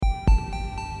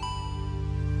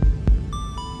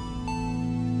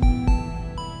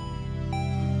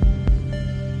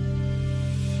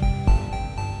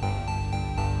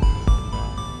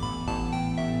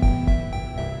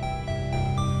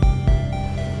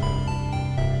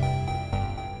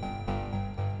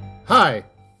Hi,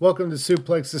 welcome to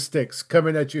Suplex the Sticks,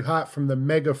 coming at you hot from the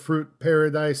Mega Fruit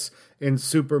Paradise in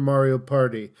Super Mario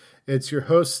Party. It's your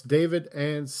hosts, David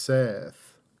and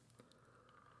Seth.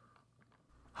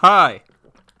 Hi.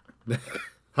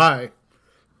 Hi.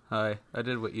 Hi. I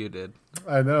did what you did.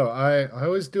 I know. I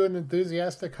always do an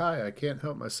enthusiastic hi. I can't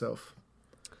help myself.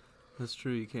 That's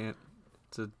true. You can't.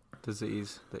 It's a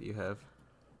disease that you have.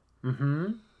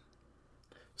 Mm-hmm.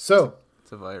 So.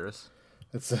 It's a virus.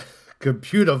 It's a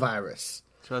computer virus.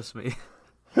 Trust me.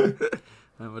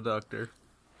 I'm a doctor.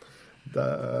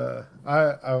 Yeah.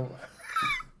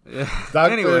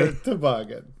 Dr. Anyway.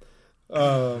 Toboggan.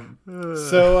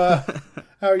 So,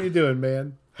 how are you doing,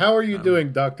 man? How are you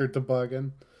doing, Dr.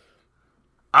 Toboggan?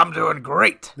 I'm doing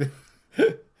great.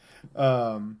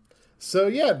 So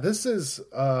yeah, this is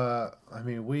we're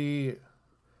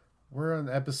on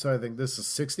episode, I think this is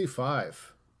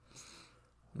 65.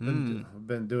 I've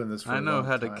been doing this for a long time. I know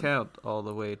how to count all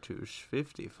the way to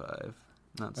 55,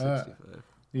 not 65.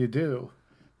 You do.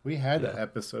 We had an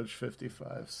episode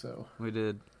 55, so. We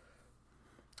did.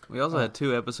 We also had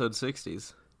 2 episode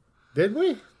 60s. Did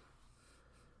we?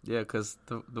 Yeah, because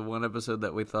the one episode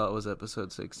that we thought was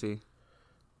episode 60.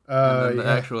 And then the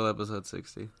actual episode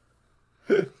 60.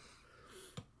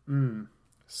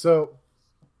 So,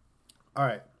 all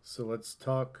right. So let's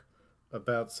talk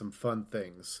about some fun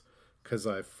things. Because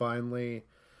I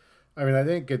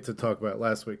didn't get to talk about it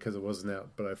last week because it wasn't out,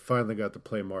 but I finally got to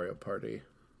play Mario Party.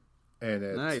 And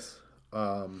it, nice.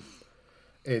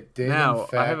 It did, now, in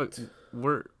fact...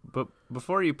 but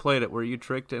before you played it, were you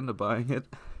tricked into buying it?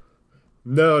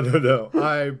 No.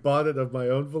 I bought it of my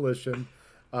own volition.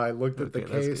 I looked at the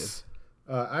case.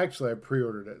 Actually, I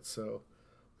pre-ordered it, so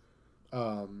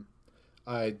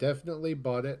I definitely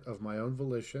bought it of my own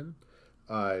volition.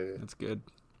 That's good.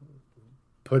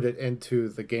 Put it into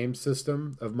the game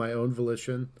system of my own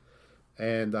volition,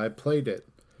 and I played it.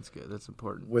 That's good. That's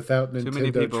important. Without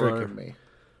Nintendo tricking me.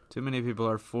 Too many people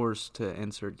are forced to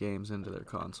insert games into their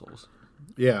consoles.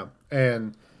 Yeah,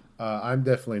 and I'm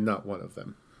definitely not one of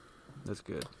them. That's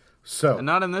good. So, and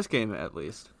not in this game, at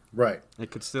least. Right.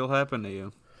 It could still happen to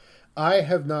you. I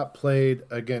have not played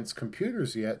against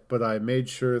computers yet, but I made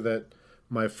sure that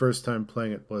my first time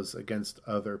playing it was against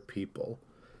other people.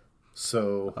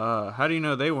 So, how do you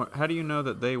know they weren't? How do you know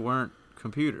that they weren't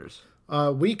computers?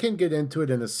 We can get into it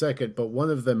in a second, but one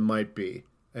of them might be,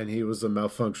 and he was a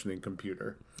malfunctioning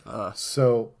computer.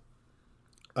 So,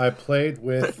 I played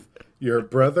with your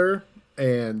brother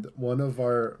and one of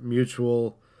our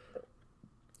mutual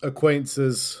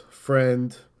acquaintances,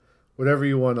 friend, whatever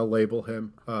you want to label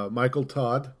him, Michael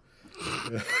Todd,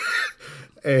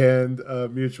 and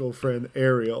mutual friend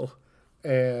Ariel.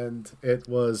 And it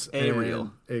was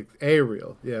Ariel.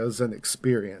 Ariel. Yeah, it was an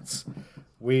experience.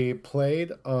 We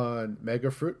played on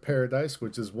Mega Fruit Paradise,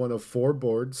 which is one of 4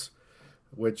 boards,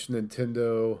 which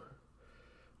Nintendo...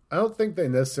 I don't think they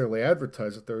necessarily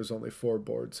advertised that there was only 4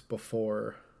 boards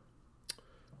before,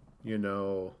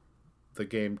 the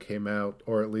game came out,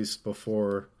 or at least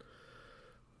before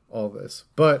all this.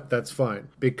 But that's fine,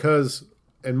 because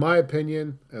in my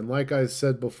opinion, and like I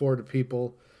said before to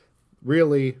people,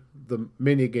 really the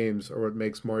mini games are what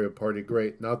makes Mario Party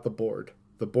great, not the board.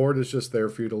 The board is just there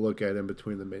for you to look at in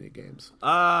between the mini games.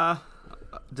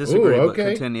 Disagree, but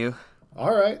continue.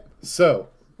 All right. So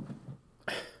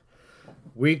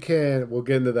we'll get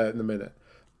into that in a minute.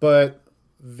 But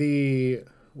we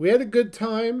had a good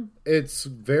time. It's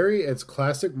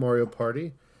classic Mario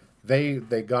Party. They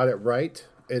got it right.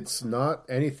 It's not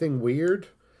anything weird.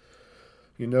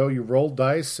 You roll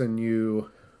dice and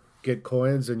you get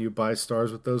coins and you buy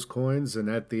stars with those coins, and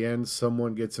at the end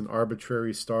someone gets an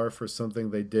arbitrary star for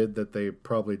something they did that they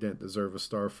probably didn't deserve a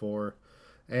star for.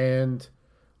 And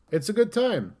it's a good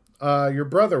time. Your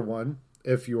brother won,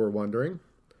 if you were wondering.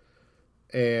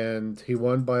 And he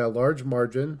won by a large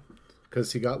margin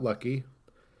because he got lucky.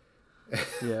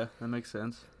 Yeah, that makes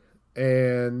sense.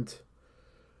 And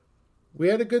we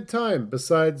had a good time,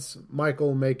 besides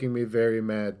Michael making me very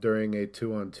mad during a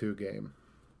 2-on-2 game.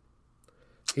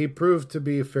 He proved to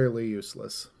be fairly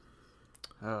useless.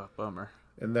 Oh, bummer.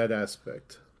 In that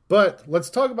aspect. But let's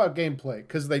talk about gameplay,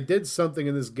 because they did something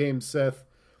in this game, Seth,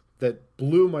 that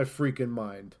blew my freaking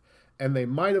mind. And they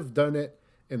might have done it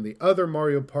in the other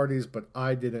Mario parties, but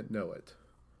I didn't know it.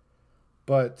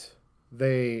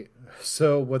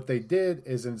 So what they did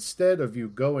is, instead of you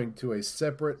going to a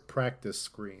separate practice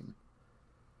screen,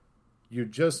 you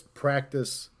just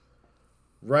practice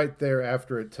right there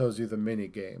after it tells you the mini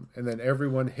game, and then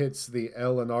everyone hits the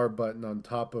L and R button on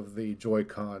top of the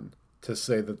Joy-Con to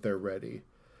say that they're ready.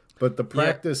 But the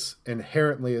practice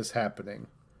inherently is happening.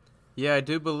 Yeah, I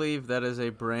do believe that is a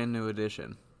brand new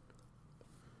addition.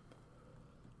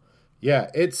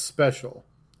 Yeah, it's special.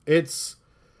 It's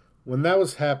when that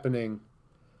was happening,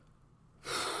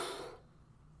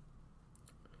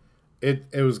 it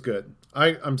was good.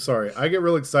 I'm sorry. I get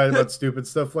real excited about stupid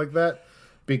stuff like that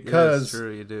Yeah, it's because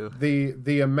true. You do.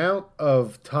 the amount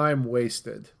of time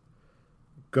wasted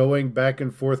going back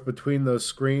and forth between those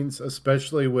screens,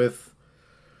 especially with,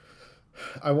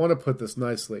 I want to put this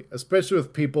nicely, especially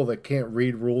with people that can't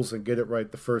read rules and get it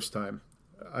right the first time.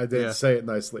 I didn't say it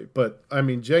nicely, but I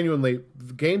mean, genuinely,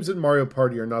 games in Mario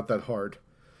Party are not that hard.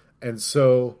 And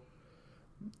so,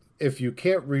 if you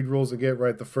can't read rules and get it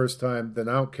right the first time, then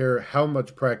I don't care how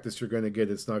much practice you're going to get,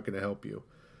 it's not going to help you.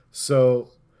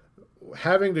 So,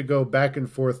 having to go back and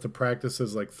forth to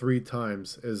practices like 3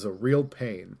 times is a real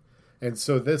pain. And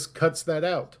so, this cuts that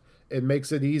out. It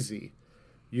makes it easy.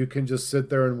 You can just sit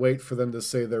there and wait for them to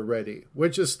say they're ready,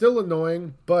 which is still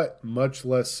annoying, but much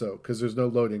less so because there's no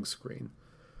loading screen.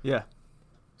 Yeah.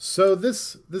 So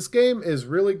this game is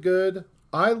really good.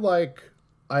 I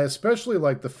especially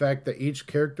like the fact that each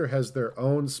character has their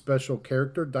own special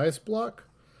character dice block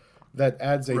that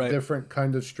adds a different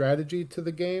kind of strategy to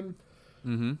the game.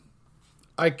 Mm-hmm.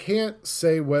 I can't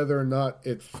say whether or not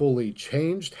it fully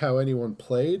changed how anyone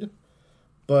played,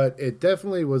 but it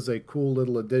definitely was a cool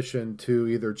little addition to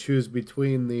either choose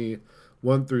between the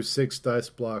 1 through 6 dice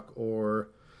block or,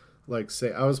 like,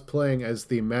 say, I was playing as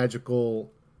the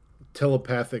magical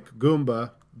telepathic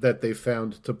Goomba that they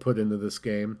found to put into this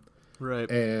game.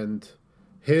 Right. And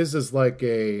his is like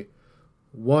a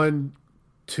 1,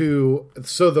 2.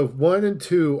 So the 1 and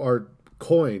 2 are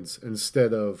coins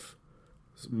instead of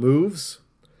moves.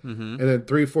 Mm-hmm. And then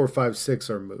 3, 4, 5, 6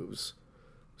 are moves.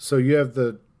 So you have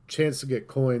the chance to get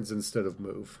coins instead of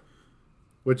move,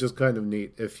 which is kind of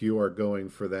neat if you are going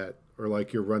for that. Or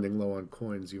like you're running low on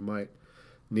coins, you might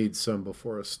need some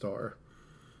before a star.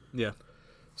 Yeah.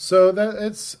 So that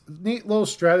it's neat little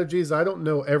strategies. I don't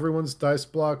know everyone's dice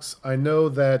blocks. I know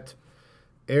that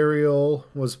Ariel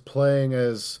was playing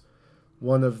as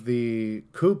one of the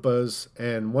Koopas,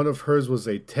 and one of hers was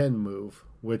a 10 move,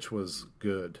 which was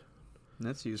good.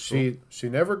 That's useful. She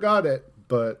never got it,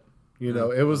 but you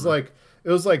know, it was like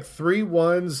 3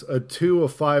 1s, a 2, a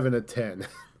 5, and a 10.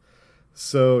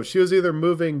 So she was either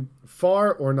moving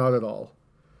far or not at all.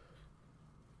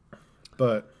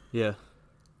 But yeah.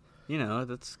 You know,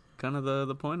 that's kind of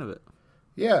the point of it.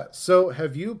 Yeah, so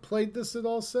have you played this at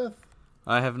all, Seth?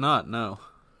 I have not, no.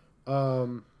 I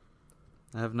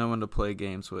have no one to play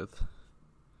games with.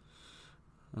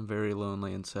 I'm very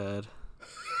lonely and sad.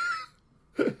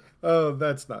 Oh,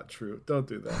 that's not true. Don't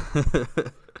do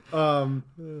that.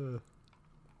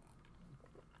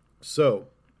 So,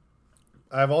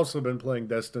 I've also been playing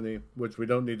Destiny, which we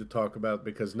don't need to talk about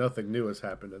because nothing new has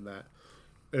happened in that.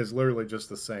 It's literally just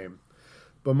the same.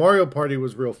 But Mario Party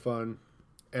was real fun,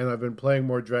 and I've been playing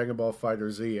more Dragon Ball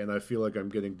FighterZ, and I feel like I'm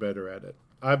getting better at it.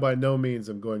 I by no means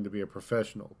am going to be a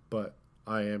professional, but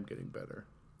I am getting better.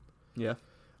 Yeah.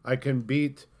 I can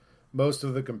beat most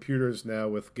of the computers now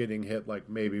with getting hit like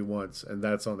maybe once, and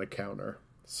that's on a counter.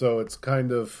 So it's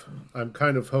I'm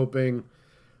kind of hoping,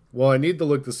 well, I need to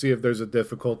look to see if there's a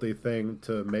difficulty thing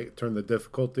to turn the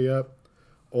difficulty up,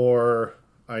 or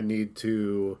I need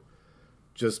to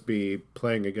just be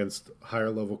playing against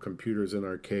higher level computers in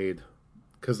arcade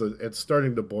because it's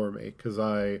starting to bore me because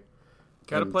I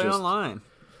gotta play online.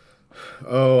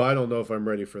 Oh, I don't know if I'm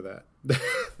ready for that.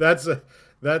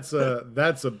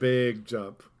 that's a big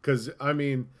jump because I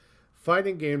mean,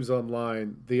 fighting games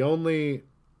online, the only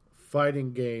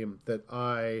fighting game that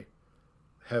I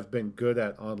have been good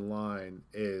at online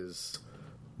is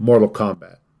Mortal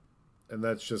Kombat, and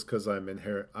that's just because I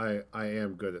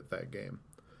am good at that game.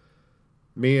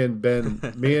 Me and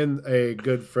a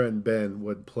good friend Ben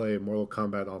would play Mortal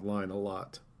Kombat online a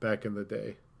lot back in the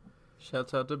day.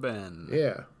 Shouts out to Ben.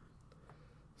 Yeah.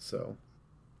 So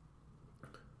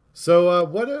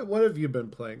what have you been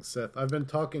playing, Seth? I've been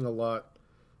talking a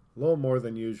little more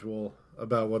than usual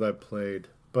about what I played,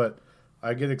 but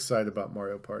I get excited about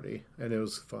Mario Party, and it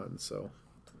was fun. So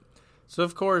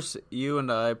of course you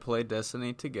and I played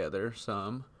Destiny together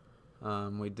some.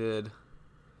 We did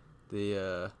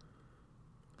the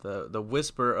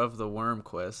Whisper of the Worm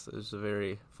quest. It was a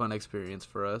very fun experience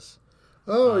for us.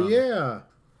 Oh, yeah.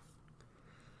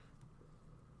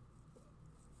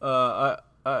 I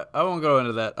won't go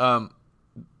into that.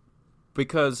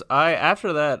 Because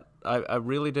after that I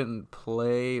really didn't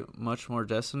play much more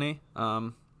Destiny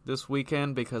this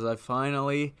weekend because I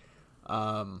finally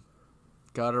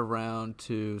got around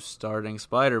to starting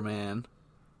Spider-Man.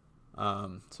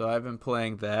 So I've been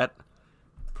playing that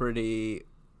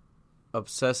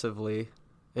obsessively.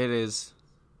 It's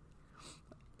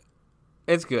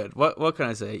it's good. What can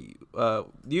I say?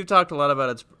 You've talked a lot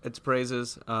about its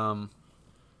praises. I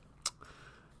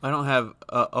don't have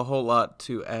a whole lot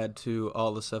to add to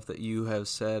all the stuff that you have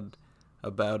said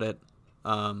about it,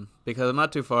 because I'm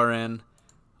not too far in.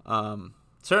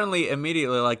 Certainly,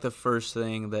 immediately, like the first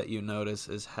thing that you notice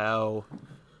is how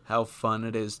fun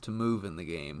it is to move in the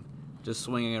game, just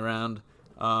swinging around.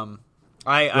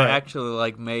 I actually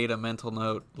like made a mental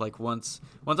note, like once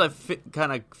I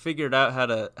kind of figured out how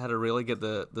to really get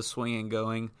the swinging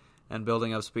going and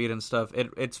building up speed and stuff.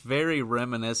 It's very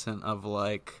reminiscent of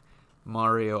like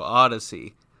Mario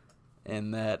Odyssey, in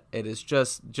that it is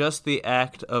just the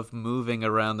act of moving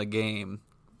around the game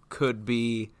could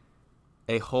be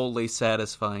a wholly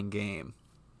satisfying game.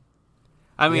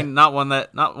 I mean, not one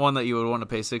that you would want to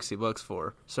pay $60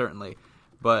 for, certainly,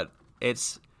 but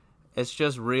it's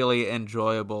just really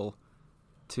enjoyable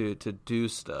to do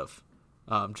stuff,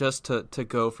 just to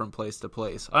go from place to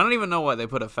place. I don't even know why they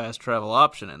put a fast travel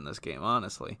option in this game,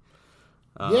 honestly.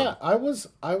 Yeah, I was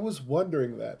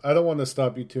wondering that. I don't want to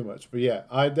stop you too much, but yeah,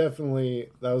 that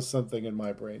was something in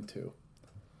my brain too.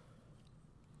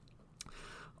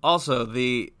 Also,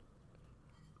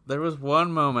 there was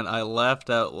one moment I laughed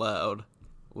out loud.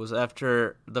 Was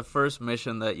after the first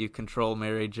mission that you control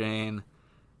Mary Jane,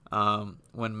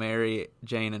 when Mary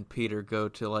Jane and Peter go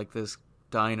to like this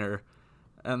diner,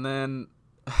 and then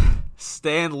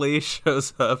Stan Lee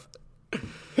shows up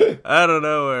out of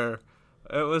nowhere.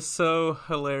 It was so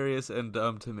hilarious and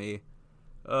dumb to me.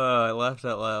 I laughed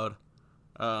out loud.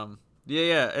 I've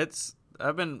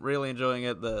been really enjoying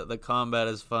it. The combat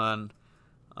is fun.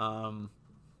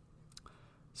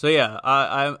 So yeah,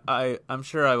 I'm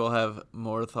sure I will have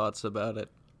more thoughts about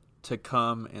it to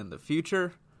come in the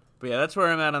future. But yeah, that's where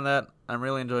I'm at on that. I'm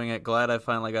really enjoying it. Glad I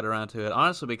finally got around to it.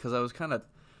 Honestly, because I was kind of,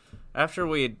 after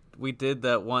we did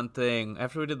that one thing,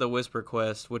 after we did the Whisper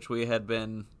Quest, which we had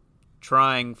been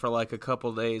trying for like a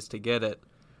couple days to get it.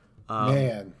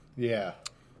 Man, yeah.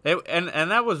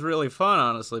 And that was really fun,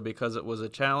 honestly, because it was a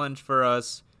challenge for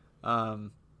us.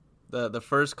 The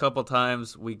first couple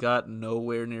times we got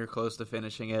nowhere near close to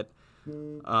finishing it.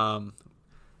 And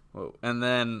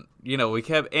then, we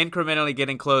kept incrementally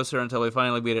getting closer until we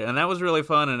finally beat it. And that was really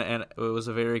fun, and it was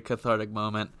a very cathartic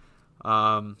moment.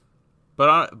 But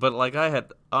like I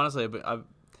had, honestly, I've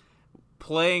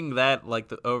playing that,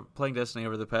 like playing Destiny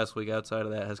over the past week outside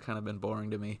of that has kind of been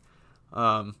boring to me.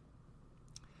 I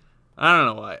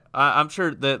don't know why. I'm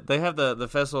sure that they have the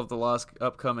Festival of the Lost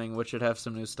upcoming, which should have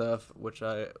some new stuff, which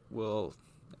I will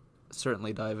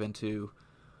certainly dive into.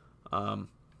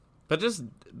 But just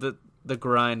the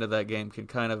grind of that game can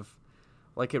kind of,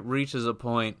 like, it reaches a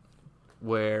point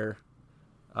where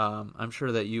I'm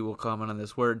sure that you will comment on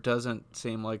this, where it doesn't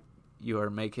seem like you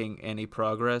are making any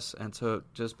progress, and so it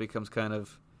just becomes kind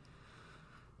of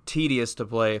tedious to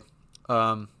play.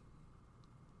 And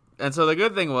so the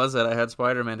good thing was that I had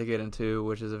Spider-Man to get into,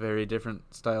 which is a very different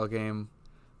style game.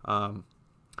 So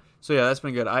yeah, that's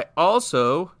been good. I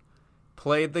also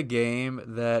played the game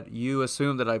that you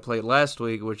assumed that I played last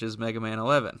week, which is Mega Man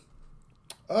 11.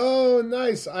 Oh,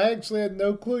 nice. I actually had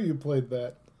no clue you played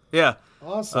that. Yeah.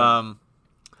 Awesome.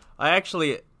 I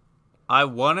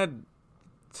wanted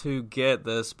to get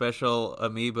the special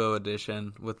Amiibo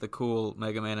edition with the cool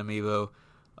Mega Man Amiibo.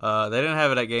 They didn't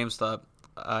have it at GameStop.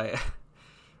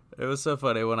 It was so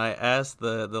funny when I asked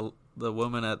the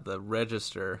woman at the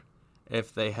register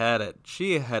if they had it.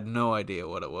 She had no idea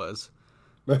what it was.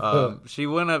 She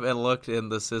went up and looked in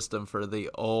the system for the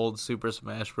old Super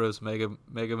Smash Bros. Mega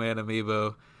Man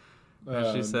Amiibo,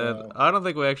 and she said, no. "I don't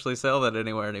think we actually sell that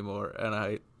anywhere anymore." And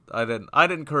I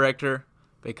didn't correct her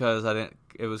because I didn't.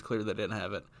 It was clear they didn't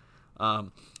have it.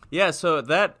 So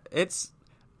that it's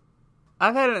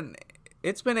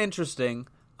been interesting.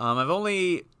 I've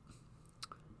only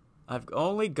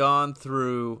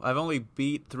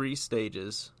beat 3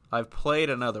 stages. I've played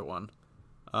another one.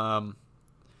 And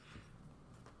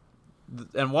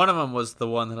one of them was the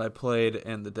one that I played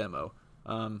in the demo.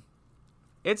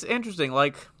 It's interesting.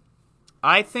 Like,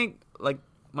 I think, like,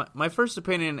 my first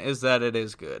opinion is that it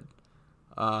is good.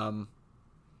 But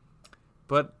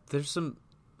there's some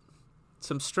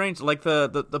strange, like,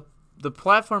 the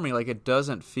platforming, like, it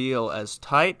doesn't feel as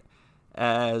tight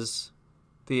as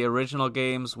the original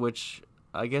games, which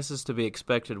I guess is to be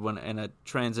expected when in a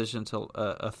transition to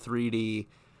a 3D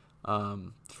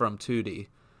from 2D.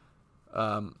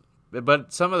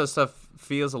 But some of the stuff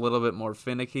feels a little bit more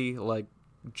finicky, like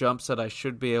jumps that I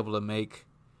should be able to make,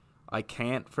 I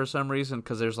can't for some reason,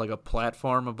 because there's like a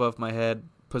platform above my head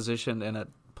positioned in a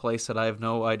place that I have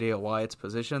no idea why it's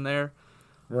positioned there.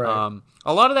 Right.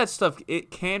 A lot of that stuff, it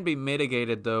can be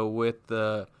mitigated, though, with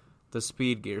the the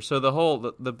speed gear. So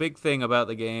the big thing about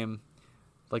the game,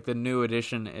 like the new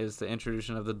edition, is the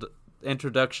introduction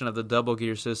of the double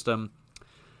gear system.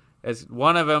 As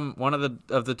one of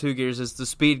the two gears is the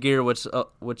speed gear, which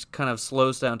kind of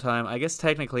slows down time. I guess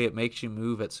technically it makes you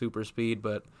move at super speed,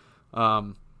 but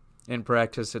in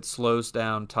practice it slows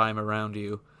down time around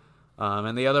you.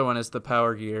 And the other one is the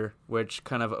power gear, which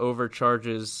kind of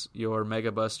overcharges your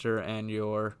Mega Buster and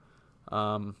your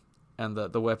and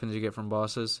the weapons you get from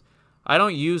bosses. I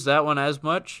don't use that one as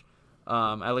much.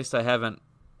 At least I haven't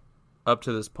up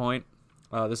to this point.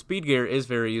 The speed gear is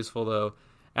very useful though.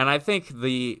 And I think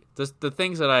the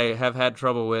things that I have had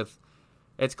trouble with,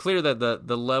 it's clear that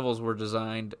the levels were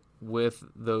designed with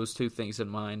those two things in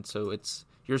mind. So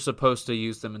you're supposed to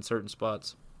use them in certain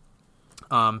spots.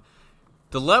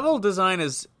 The level design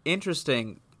is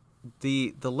interesting.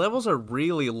 The levels are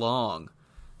really long.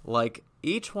 Like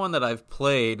each one that I've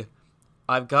played,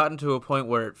 I've gotten to a point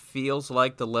where it feels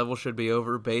like the level should be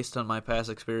over based on my past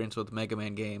experience with Mega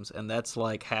Man games, and that's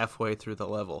like halfway through the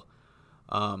level.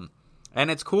 And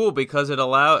it's cool because it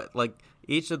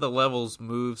each of the levels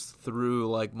moves through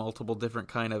like multiple different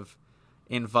kind of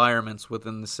environments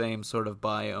within the same sort of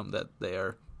biome that they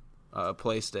are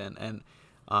placed in,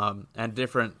 and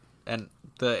different, and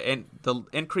the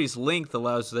increased length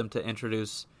allows them to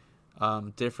introduce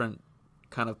different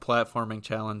kind of platforming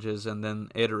challenges and then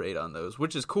iterate on those,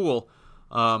 which is cool.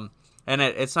 And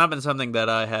it's not been something that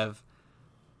I've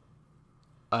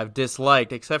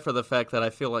disliked, except for the fact that I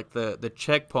feel like the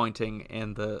checkpointing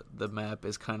in the map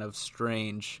is kind of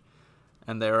strange,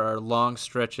 and there are long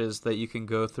stretches that you can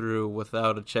go through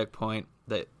without a checkpoint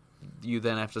that you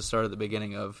then have to start at the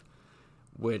beginning of,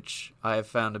 which I have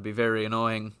found to be very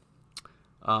annoying.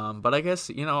 But I guess,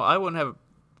 I wouldn't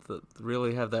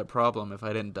really have that problem if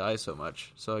I didn't die so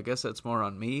much. So I guess that's more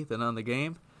on me than on the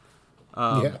game.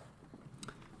 Yeah.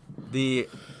 The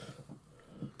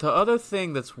other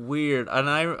thing that's weird, and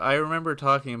I remember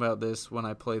talking about this when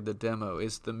I played the demo,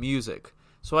 is the music.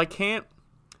 So I can't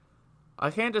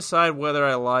decide whether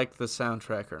I like the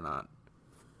soundtrack or not.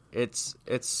 It's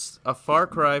a far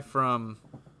cry from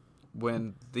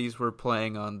when these were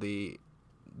playing on the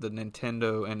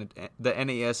Nintendo and the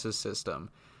NES's system,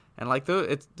 and like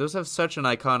those have such an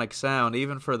iconic sound,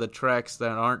 even for the tracks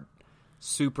that aren't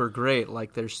super great.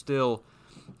 Like there's still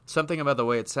something about the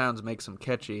way it sounds makes them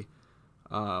catchy.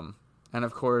 And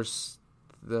of course,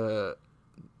 the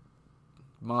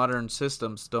modern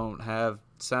systems don't have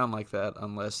sound like that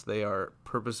unless they are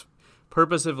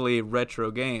purposively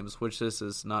retro games, which this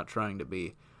is not trying to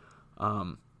be.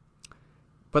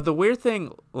 But the weird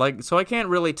thing, so I can't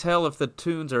really tell if the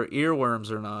tunes are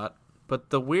earworms or not. But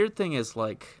the weird thing is,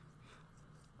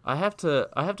 I have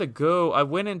to go. I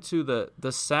went into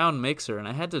the sound mixer and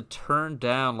I had to turn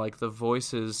down the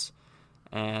voices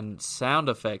and sound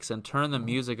effects and turn the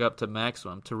music up to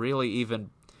maximum to really even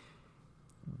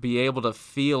be able to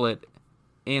feel it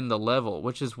in the level,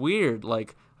 which is weird. I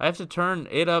have to turn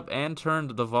it up and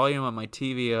turn the volume on my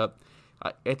TV up.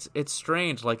 It's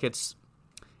strange.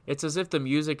 It's as if the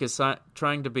music is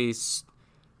trying to be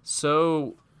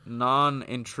so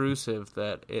non-intrusive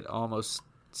that it almost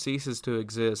ceases to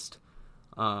exist.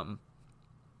 And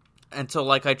so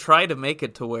I try to make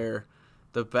it to where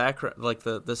the background,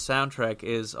 the soundtrack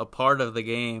is a part of the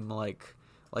game, like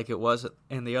it was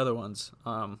in the other ones.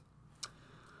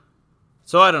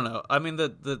 So I don't know. I mean,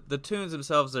 the tunes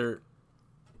themselves are.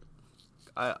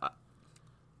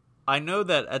 I know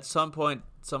that at some point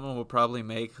someone will probably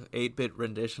make 8-bit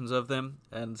renditions of them,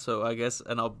 and so I guess,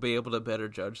 and I'll be able to better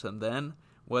judge them then,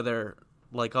 whether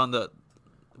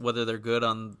whether they're good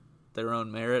on their own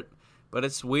merit. But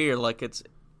it's weird, it's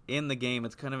in the game.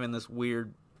 It's kind of in this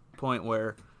weird point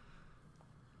where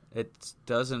it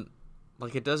doesn't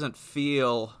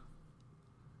feel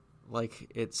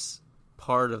like it's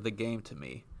part of the game to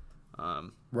me.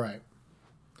 Right.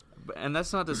 And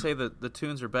that's not to say that the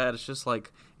tunes are bad. It's just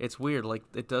it's weird.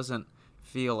 It doesn't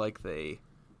feel like they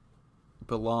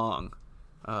belong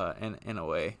in a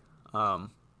way.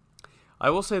 I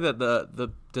will say that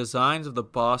the designs of the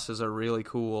bosses are really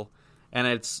cool, and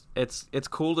it's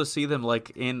cool to see them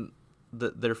in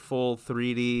their full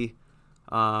 3D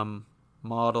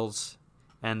models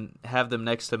and have them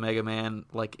next to Mega Man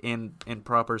in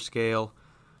proper scale.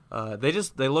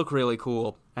 They look really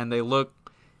cool, and they look,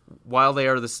 while they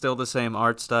are still the same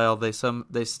art style, they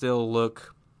somehow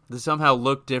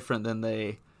look different than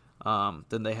they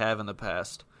have in the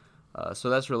past. So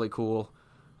that's really cool.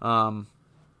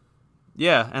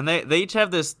 Yeah, and they each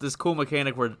have this cool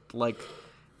mechanic where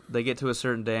they get to a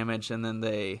certain damage and then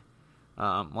they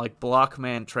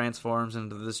Blockman transforms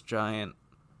into this giant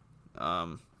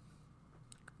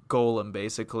golem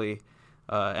basically,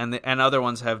 and other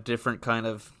ones have different kind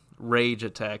of rage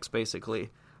attacks basically.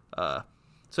 So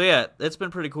yeah, it's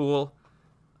been pretty cool.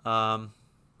 I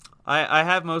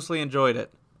have mostly enjoyed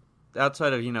it,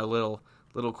 outside of little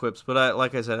quips. But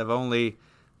like I said, I've only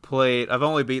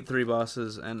beat 3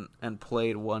 bosses and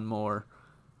played one more.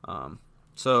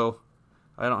 So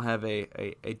I don't have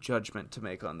a judgment to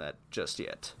make on that just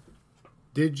yet.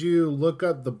 Did you look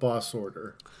up the boss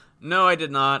order? No, I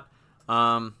did not.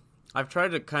 I've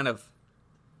tried to kind of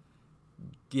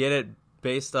get it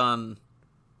based on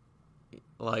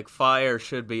like fire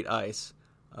should beat ice,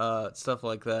 stuff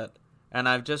like that. And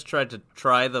I've just tried to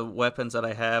try the weapons that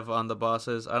I have on the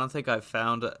bosses. I don't think I've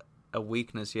found a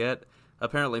weakness yet.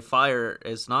 Apparently fire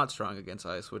is not strong against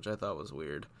ice, which I thought was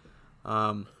weird.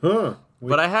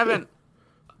 But I haven't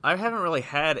really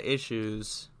had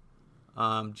issues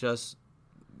just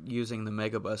using the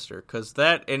Mega Buster, because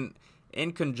that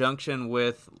in conjunction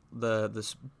with the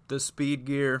speed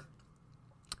gear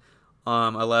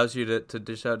allows you to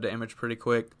dish out damage pretty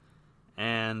quick,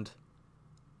 and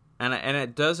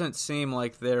it doesn't seem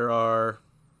like there are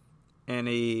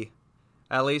any,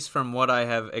 at least from what I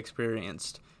have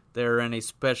experienced, there are any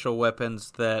special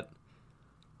weapons that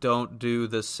don't do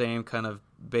the same kind of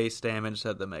base damage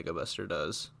that the Mega Buster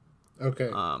does.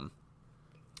 Okay.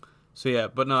 So yeah,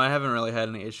 but no, I haven't really had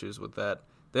any issues with that.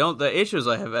 The issues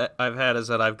I've had is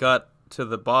that I've got to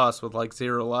the boss with like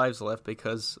 0 lives left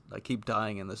because I keep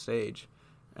dying in the stage,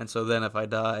 and so then if I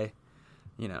die,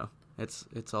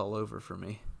 it's all over for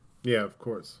me. Yeah, of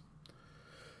course.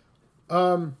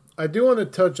 I do want to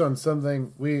touch on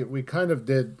something. We kind of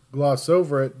did gloss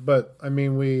over it, but I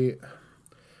mean,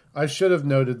 I should have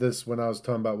noted this when I was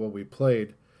talking about what we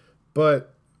played,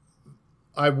 but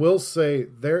I will say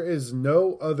there is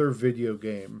no other video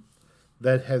game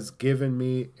that has given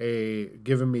me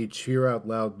cheer out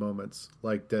loud moments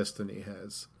like Destiny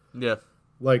has. Yeah.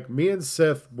 Like, me and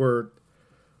Seth were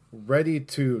ready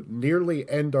to nearly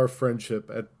end our friendship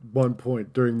at one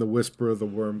point during the Whisper of the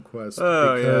Worm quest,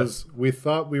 because we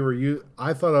thought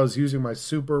I thought I was using my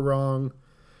super wrong,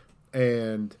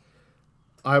 and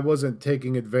I wasn't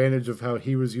taking advantage of how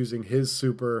he was using his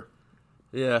super.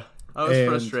 Yeah, I was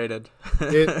frustrated.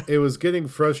 it was getting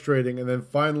frustrating, and then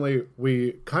finally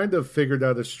we kind of figured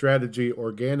out a strategy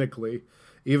organically.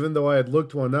 Even though I had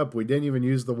looked one up, we didn't even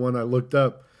use the one I looked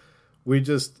up. We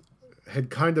just had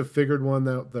kind of figured one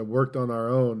out that worked on our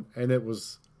own, and it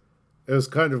was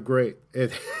kind of great.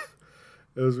 It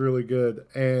was really good,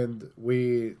 and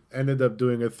we ended up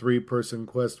doing a 3-person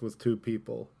quest with 2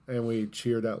 people, and we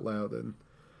cheered out loud, and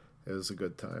it was a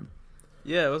good time.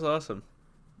 Yeah, it was awesome.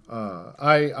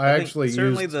 I actually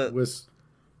used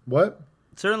what?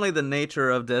 Certainly the nature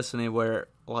of Destiny, where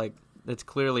like it's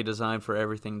clearly designed for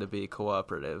everything to be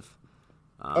cooperative.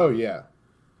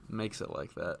 Makes it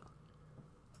like that.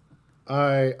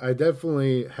 I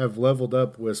definitely have leveled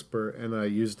up Whisper, and I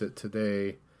used it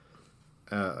today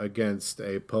against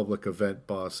a public event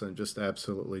boss and just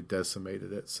absolutely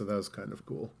decimated it. So that was kind of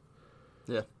cool.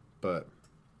 Yeah. But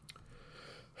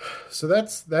so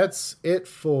that's it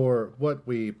for what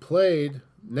we played.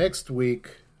 Next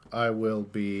week, I will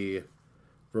be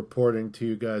reporting to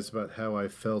you guys about how I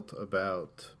felt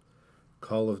about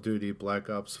Call of Duty Black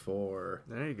Ops 4.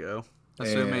 There you go.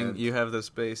 Assuming you have the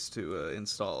space to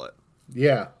install it.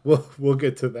 Yeah, we'll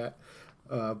get to that.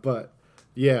 But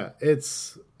yeah,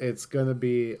 it's gonna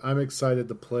be. I'm excited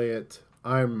to play it.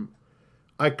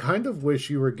 I kind of wish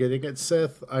you were getting it,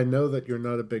 Seth. I know that you're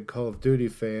not a big Call of Duty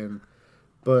fan,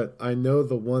 but I know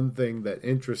the one thing that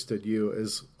interested you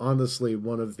is honestly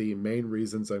one of the main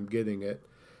reasons I'm getting it,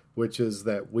 which is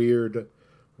that weird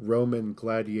Roman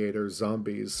gladiator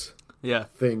zombies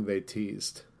thing they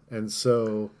teased. And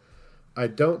so I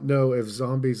don't know if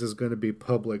Zombies is going to be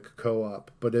public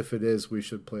co-op, but if it is, we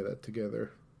should play that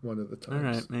together one of the times.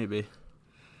 All right,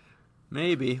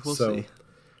 maybe. We'll see.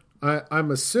 I'm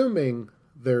assuming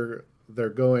they're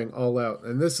going all out,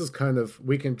 and this is kind of,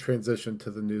 we can transition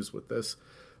to the news with this,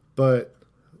 but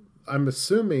I'm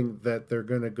assuming that they're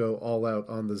going to go all out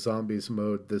on the Zombies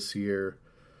mode this year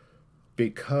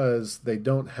because they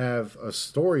don't have a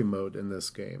story mode in this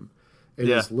game. It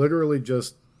is literally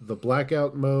just the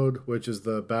Blackout mode, which is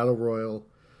the Battle Royale,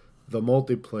 the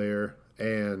multiplayer,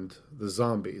 and the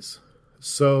Zombies.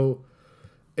 So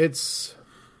there's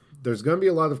going to be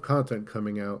a lot of content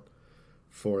coming out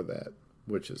for that,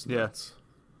 which is nuts.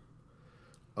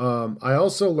 I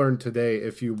also learned today,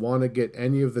 if you want to get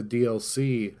any of the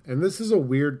DLC, and this is a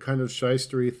weird kind of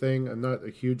shystery thing, I'm not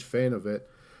a huge fan of it.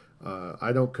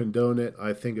 I don't condone it.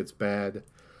 I think it's bad.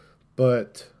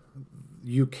 But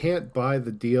you can't buy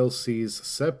the DLCs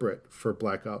separate for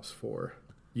Black Ops 4.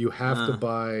 You have to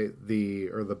buy the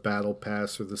battle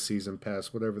pass or the season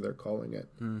pass, whatever they're calling it.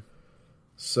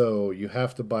 So you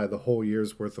have to buy the whole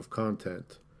year's worth of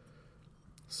content.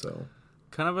 So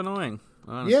kind of annoying,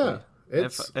 honestly. Yeah,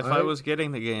 if I was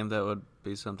getting the game, that would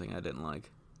be something I didn't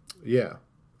like. Yeah,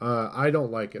 I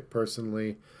don't like it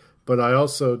personally, but I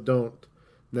also don't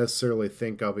necessarily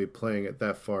think I'll be playing it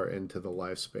that far into the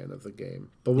lifespan of the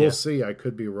game. But we'll see. I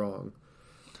could be wrong.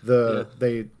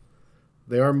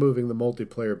 They are moving the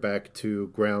multiplayer back to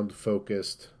ground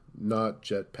focused, not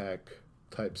jetpack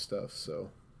type stuff. So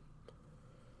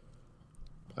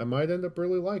I might end up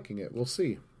really liking it. We'll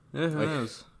see. Yeah, who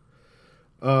knows?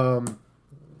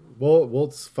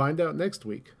 We'll find out next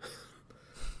week.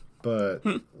 But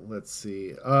let's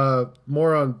see.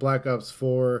 More on Black Ops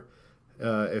 4.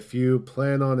 If you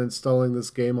plan on installing this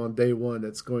game on day one,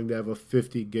 it's going to have a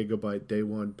 50 gigabyte day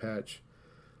one patch,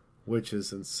 which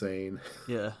is insane.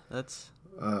 Yeah, that's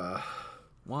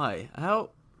why?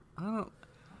 How?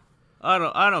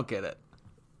 I don't get it.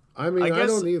 I mean, I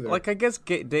don't either. Like, I guess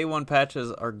day one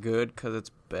patches are good because it's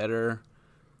better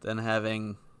than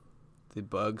having the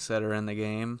bugs that are in the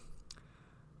game.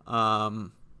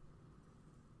 But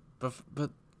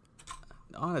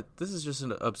on it, this is just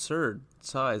an absurd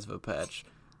size of a patch.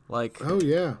 Like, oh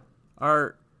yeah, I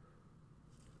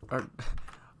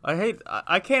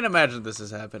can't imagine this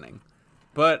is happening,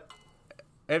 but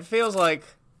it feels like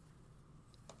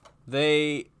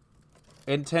they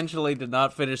intentionally did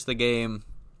not finish the game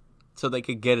so they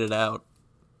could get it out,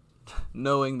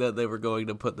 knowing that they were going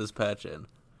to put this patch in.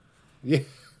 Yeah,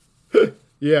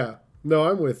 yeah. No,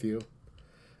 I'm with you.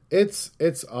 It's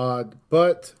odd,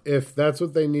 but if that's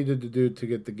what they needed to do to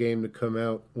get the game to come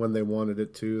out when they wanted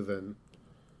it to, then,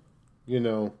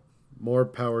 more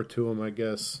power to them, I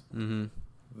guess.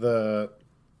 Mm-hmm.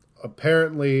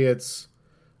 Apparently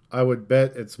I would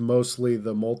bet it's mostly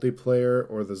the multiplayer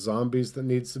or the zombies that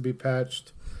needs to be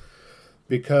patched,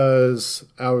 because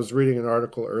I was reading an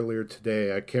article earlier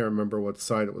today. I can't remember what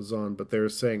site it was on, but they were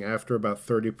saying after about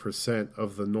 30%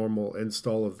 of the normal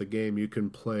install of the game, you can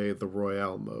play the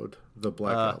Royale mode, the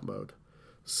Blackout mode.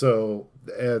 So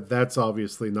that's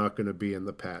obviously not going to be in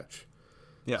the patch.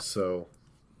 Yeah. So,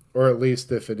 or at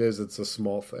least if it is, it's a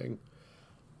small thing.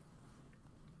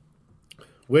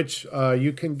 Which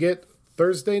you can get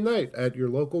Thursday night at your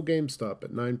local GameStop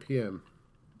at 9 p.m.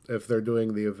 if they're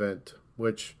doing the event,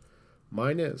 which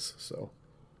mine is. So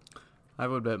I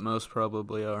would bet most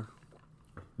probably are.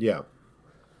 Yeah.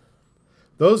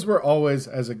 Those were always,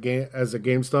 as a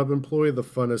GameStop employee, the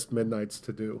funnest midnights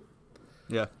to do.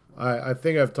 Yeah. I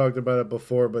think I've talked about it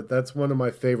before, but that's one of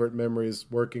my favorite memories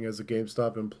working as a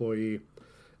GameStop employee,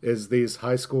 is these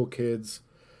high school kids.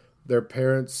 Their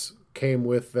parents came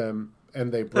with them,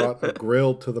 and they brought a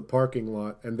grill to the parking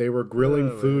lot, and they were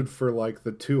grilling food for like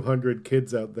the 200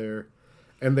 kids out there.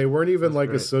 And they weren't even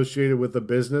associated with the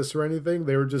business or anything.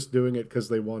 They were just doing it because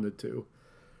they wanted to.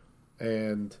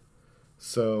 And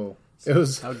so it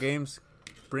was how games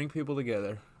bring people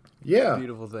together. Yeah.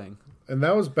 Beautiful thing. And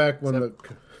that was back when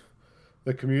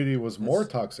the community was more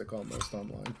toxic almost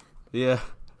online. Yeah.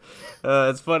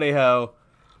 It's funny how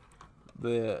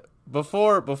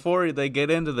before they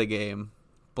get into the game,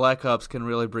 Black Ops can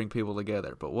really bring people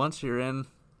together. But once you're in,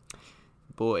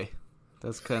 boy,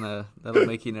 that'll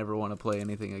make you never want to play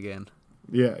anything again.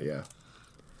 Yeah, yeah.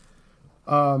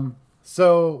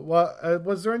 So,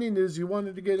 was there any news you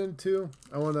wanted to get into?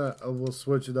 We'll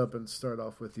switch it up and start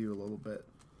off with you a little bit.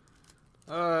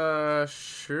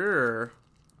 Sure.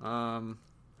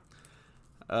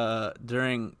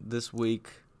 During this week,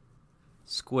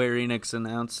 Square Enix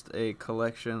announced a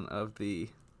collection of the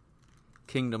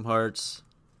Kingdom Hearts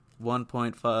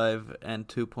 1.5 and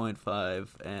 2.5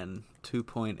 and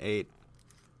 2.8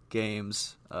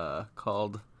 games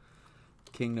called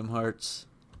Kingdom Hearts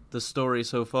The Story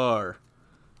So Far.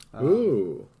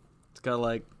 Ooh. It's got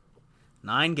like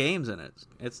 9 games in it.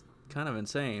 It's kind of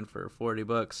insane for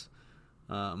 $40.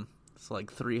 It's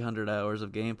like 300 hours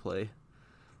of gameplay.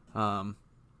 So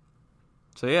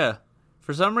yeah,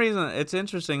 for some reason it's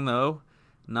interesting though.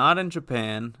 Not in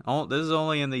Japan. This is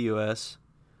only in the US,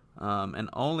 and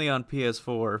only on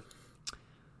PS4.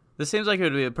 This seems like it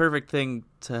would be a perfect thing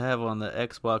to have on the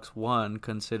Xbox One,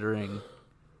 considering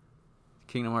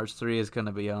Kingdom Hearts 3 is going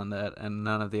to be on that, and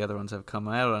none of the other ones have come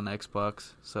out on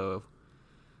Xbox. So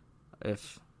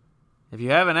if you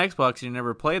have an Xbox and you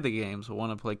never played the games but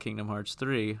want to play Kingdom Hearts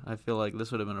 3, I feel like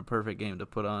this would have been a perfect game to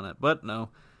put on it. But no,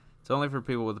 it's only for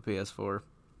people with a PS4.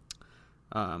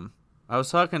 I was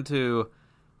talking to...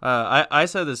 I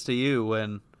said this to you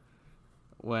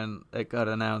when it got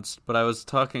announced, but I was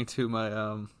talking to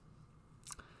my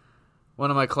one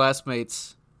of my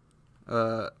classmates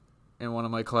in one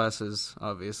of my classes,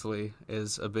 obviously,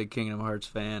 is a big Kingdom Hearts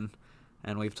fan,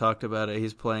 and we've talked about it.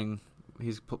 He's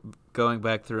going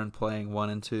back through and playing 1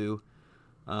 and 2.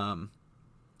 And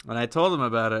I told him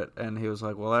about it, and he was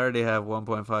like, well, I already have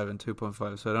 1.5 and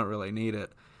 2.5, so I don't really need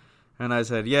it. And I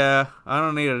said, yeah, I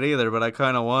don't need it either, but I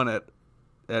kind of want it.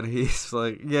 And he's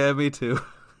like, yeah, me too.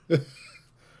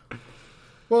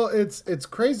 Well, it's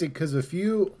crazy because if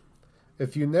you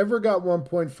never got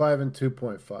 1.5 and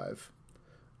 2.5,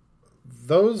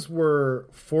 those were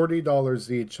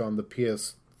 $40 each on the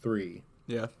PS3.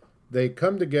 Yeah. They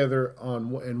come together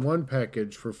in one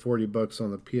package for $40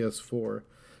 on the PS4,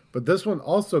 but this one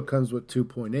also comes with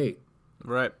 2.8.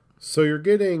 Right. So you're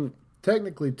getting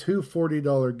technically two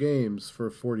 $40 games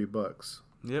for $40.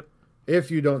 Yep.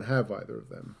 If you don't have either of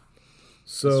them.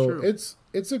 So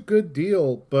it's a good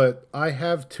deal, but I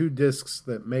have 2 discs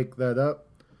that make that up.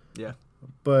 Yeah.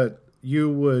 But I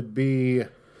would be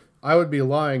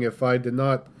lying if I did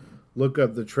not look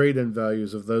up the trade-in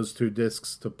values of those 2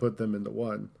 discs to put them into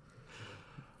one.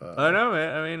 I know,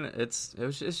 man. I mean, it's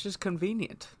just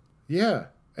convenient. Yeah,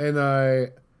 and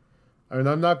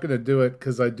I'm not going to do it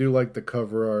because I do like the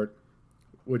cover art,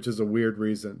 which is a weird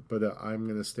reason, but I'm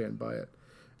going to stand by it.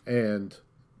 And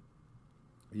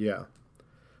yeah,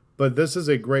 but this is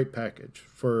a great package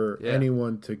for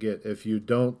anyone to get if you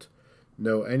don't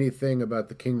know anything about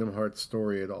the Kingdom Hearts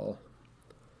story at all.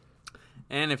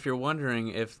 And if you're wondering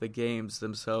if the games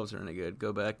themselves are any good,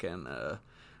 go back and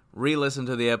re-listen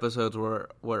to the episodes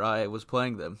where I was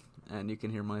playing them, and you can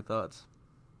hear my thoughts.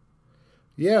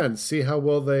 Yeah, and see how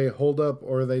well they hold up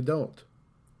or they don't.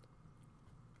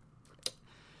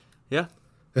 Yeah.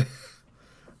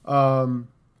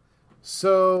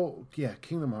 So, yeah,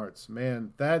 Kingdom Hearts,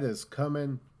 man, that is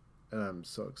coming, and I'm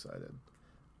so excited.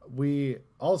 We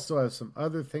also have some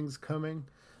other things coming.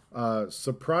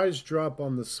 Surprise drop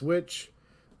on the Switch.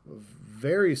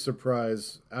 Very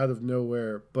surprise out of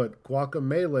nowhere, but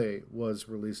Guacamelee was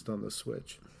released on the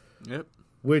Switch. Yep.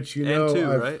 Which, you and know...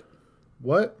 2, right?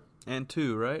 What? And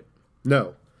 2, right?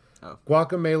 No. Oh.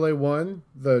 Guacamelee 1,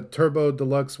 the Turbo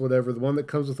Deluxe, whatever, the one that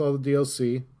comes with all the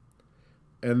DLC.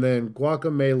 And then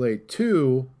Guacamelee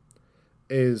 2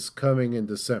 is coming in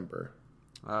December.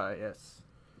 Yes.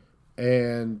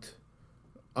 And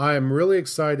I'm really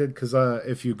excited because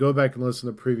if you go back and listen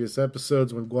to previous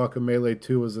episodes, when Guacamelee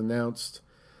 2 was announced,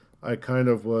 I kind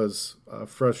of was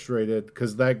frustrated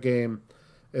because that game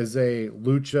is a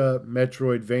Lucha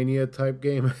Metroidvania type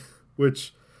game,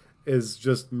 which is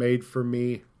just made for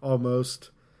me almost.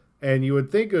 And you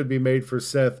would think it would be made for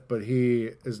Seth, but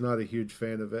he is not a huge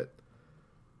fan of it.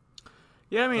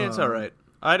 Yeah, I mean, it's all right.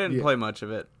 I didn't play much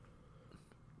of it.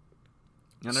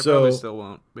 And I probably still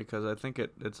won't, because I think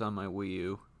it's on my Wii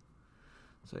U.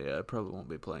 So yeah, I probably won't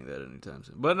be playing that anytime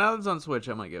soon. But now that it's on Switch,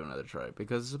 I might give it another try,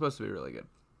 because it's supposed to be really good.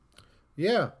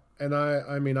 Yeah, and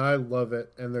I mean, I love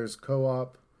it. And there's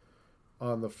co-op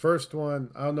on the first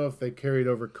one. I don't know if they carried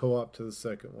over co-op to the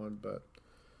second one, but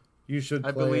you should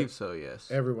play it. I believe so,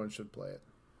 yes. Everyone should play it.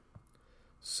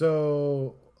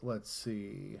 So, let's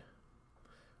see.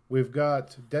 We've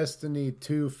got Destiny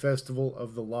 2 Festival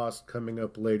of the Lost coming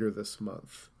up later this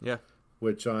month. Yeah.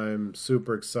 Which I'm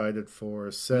super excited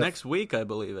for. Seth, next week, I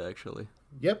believe, actually.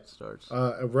 Yep. Starts.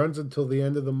 It runs until the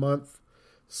end of the month.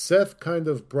 Seth kind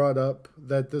of brought up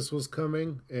that this was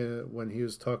coming when he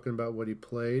was talking about what he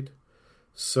played.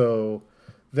 So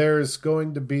there's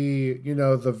going to be,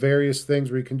 the various things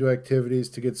where you can do activities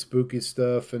to get spooky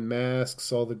stuff and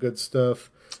masks, all the good stuff.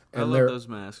 And I love those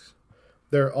masks.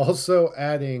 They're also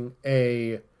adding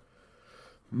a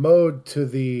mode to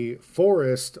the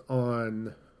forest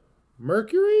on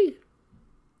Mercury?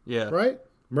 Yeah. Right?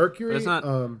 Mercury?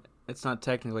 But it's not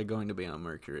technically going to be on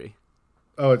Mercury.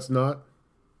 Oh, it's not?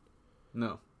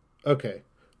 No. Okay.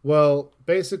 Well,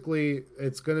 basically,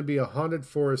 it's going to be a haunted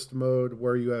forest mode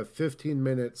where you have 15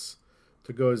 minutes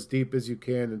to go as deep as you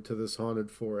can into this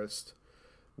haunted forest,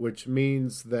 which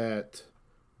means that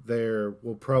there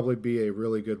will probably be a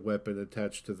really good weapon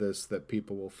attached to this that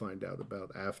people will find out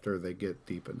about after they get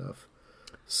deep enough.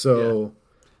 So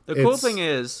the cool thing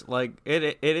is, like,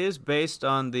 it is based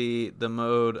on the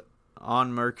mode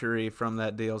on Mercury from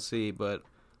that DLC, but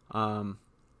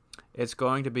it's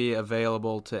going to be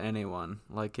available to anyone.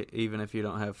 Like, even if you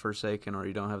don't have Forsaken or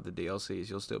you don't have the DLCs,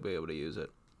 you'll still be able to use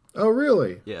it. Oh,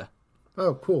 really? Yeah.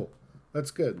 Oh, cool. That's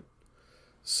good.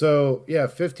 So, yeah,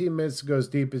 15 minutes to go as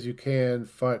deep as you can,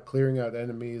 clearing out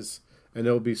enemies, and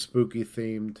it'll be spooky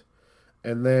themed.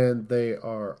 And then they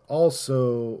are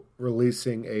also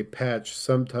releasing a patch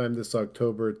sometime this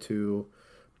October to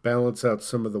balance out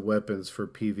some of the weapons for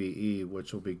PvE,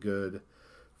 which will be good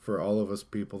for all of us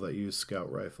people that use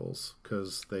scout rifles,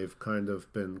 because they've kind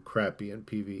of been crappy in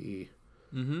PvE.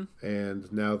 Mm-hmm.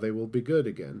 And now they will be good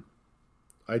again,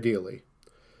 ideally.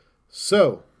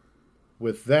 So,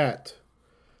 with that,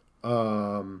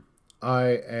 I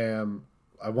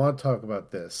want to talk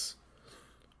about this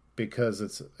because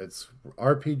it's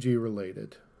RPG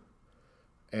related,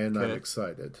 and I'm Okay.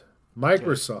 excited.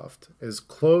 Microsoft is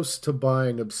close to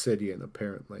buying Obsidian,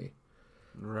 apparently.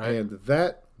 Right. And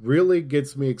that really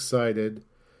gets me excited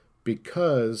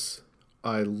because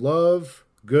I love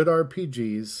good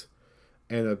RPGs,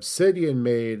 and Obsidian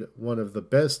made one of the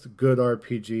best good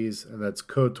RPGs, and that's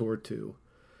KOTOR 2.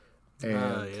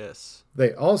 And Yes.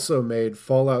 they also made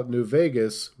Fallout New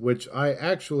Vegas, which I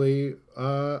actually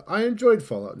I enjoyed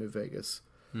Fallout New Vegas.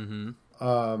 Mm-hmm.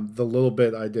 The little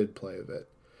bit I did play of it.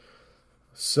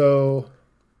 So,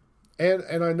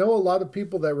 and I know a lot of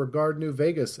people that regard New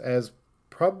Vegas as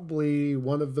probably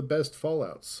one of the best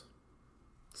Fallouts.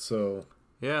 So,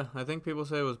 Yeah, I think people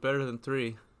say it was better than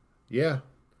 3, yeah.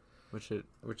 which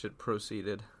it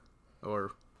proceeded,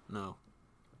 or no,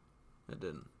 it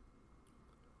didn't.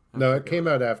 No, it came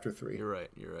out after 3. You're right.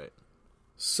 You're right.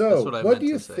 So, That's what I what meant do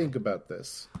you to say. think about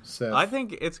this, Seth? I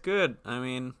think it's good. I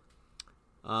mean,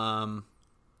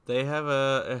 they have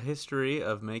a history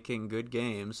of making good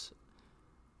games,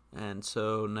 and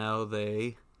so now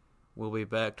they will be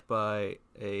backed by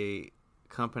a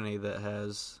company that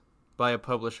has, by a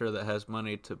publisher that has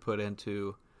money to put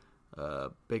into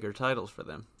bigger titles for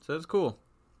them. So it's cool.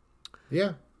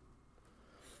 Yeah.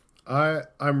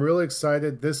 I'm really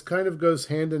excited. This kind of goes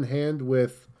hand in hand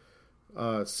with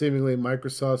seemingly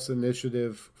Microsoft's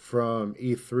initiative from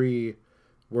E3,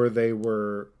 where they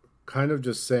were kind of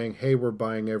just saying, hey, we're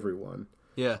buying everyone.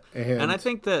 Yeah. And I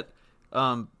think that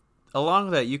along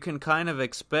with that, you can kind of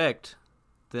expect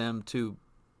them to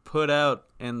put out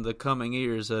in the coming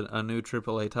years a new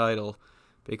AAA title,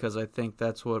 because I think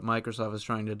that's what Microsoft is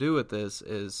trying to do with this,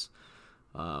 is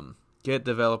get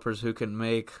developers who can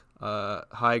make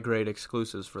high-grade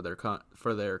exclusives for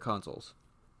their consoles.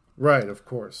 Right, of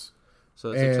course.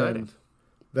 So it's exciting.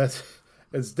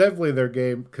 It's definitely their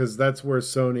game, because that's where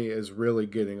Sony is really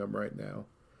getting them right now.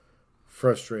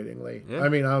 Frustratingly. Yeah. I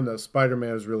mean, I don't know.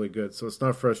 Spider-Man is really good, so it's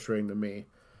not frustrating to me.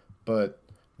 But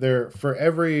for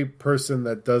every person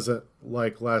that doesn't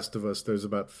like Last of Us, there's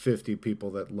about 50 people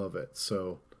that love it.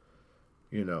 So,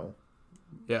 you know,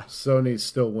 Yeah. Sony's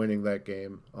still winning that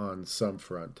game on some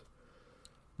front.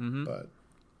 Mm-hmm. But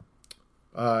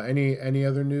any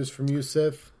other news from you,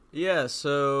 Sif? Yeah,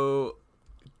 so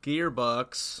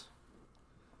Gearbox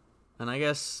and I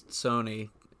guess Sony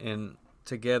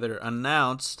together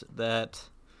announced that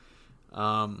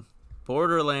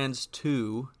Borderlands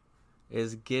 2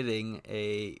 is getting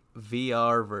a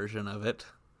VR version of it,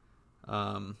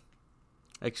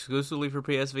 exclusively for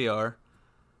PSVR.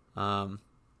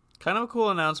 Kind of a cool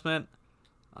announcement.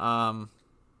 I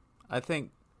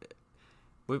think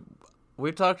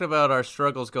we've talked about our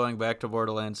struggles going back to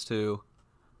Borderlands 2,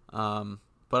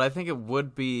 but I think it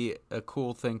would be a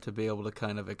cool thing to be able to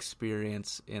kind of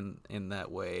experience in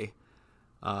that way,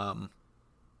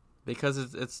 because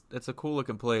it's a cool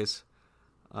looking place.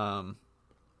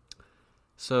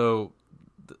 So,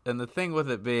 and the thing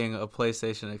with it being a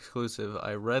PlayStation exclusive,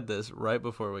 I read this right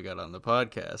before we got on the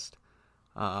podcast.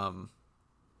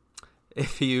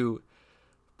 If you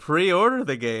pre-order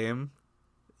the game,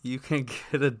 you can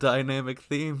get a dynamic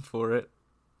theme for it.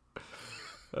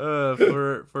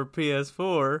 For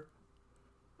PS4,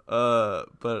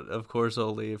 but of course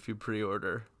only if you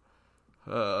pre-order.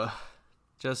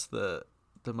 Just the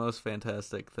most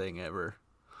fantastic thing ever.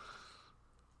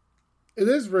 It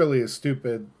is really a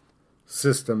stupid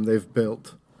system they've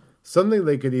built. Something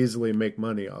they could easily make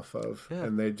money off of, Yeah.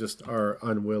 and they just are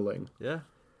unwilling. Yeah,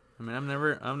 I mean, I'm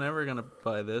never gonna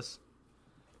buy this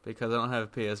because I don't have a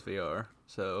PSVR.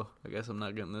 So I guess I'm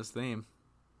not getting this theme.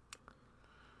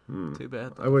 Too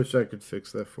bad. I wish I could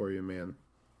fix that for you, man.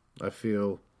 It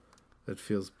feels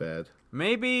bad.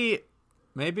 Maybe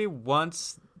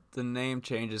once the name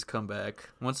changes come back,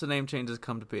 once the name changes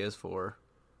come to PS4,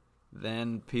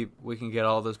 then we can get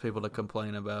all those people to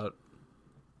complain about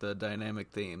the dynamic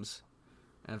themes,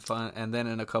 and then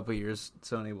in a couple years,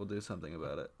 Sony will do something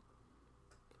about it.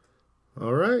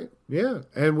 All right, yeah,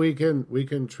 and we can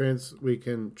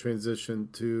transition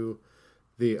to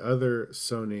the other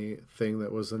Sony thing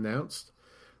that was announced,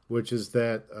 which is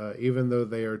that even though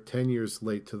they are 10 years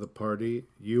late to the party,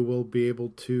 you will be able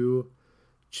to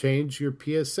change your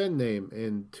PSN name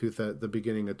into the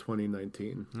beginning of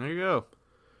 2019. There you go.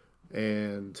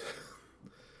 And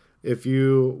if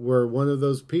you were one of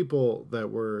those people that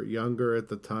were younger at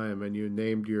the time and you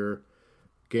named your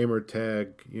gamer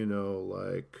tag,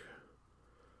 like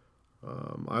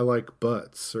I like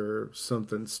butts or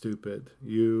something stupid,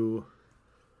 you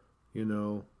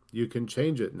can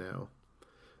change it now.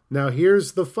 Now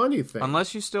here's the funny thing.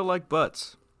 Unless you still like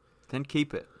butts, then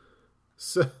keep it.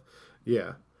 So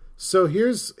yeah. So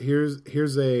here's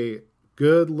a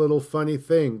good little funny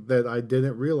thing that I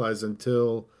didn't realize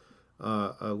until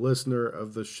a listener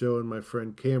of the show and my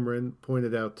friend Cameron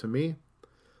pointed out to me,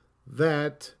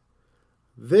 that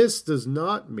this does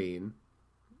not mean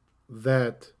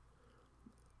that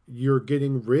you're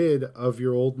getting rid of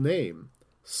your old name.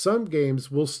 Some games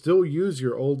will still use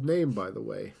your old name, by the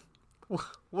way.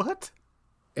 What?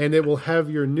 And it will have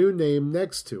your new name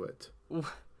next to it.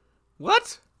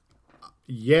 What?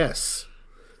 Yes.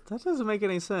 That doesn't make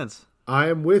any sense. I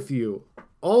am with you.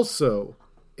 Also,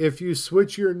 if you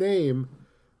switch your name,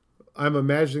 I'm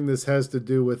imagining this has to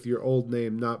do with your old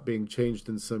name not being changed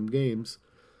in some games.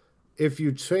 If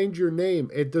you change your name,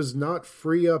 it does not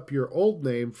free up your old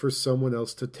name for someone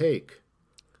else to take.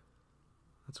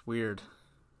 That's weird.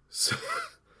 So,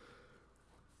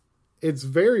 it's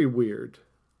very weird.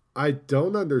 I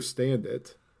don't understand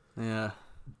it. Yeah.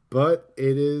 But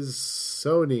it is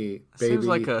Sony, baby.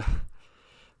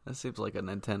 That seems like a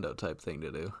Nintendo type thing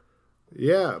to do.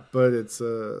 Yeah, but it's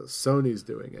Sony's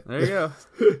doing it. There you go.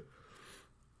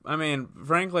 I mean,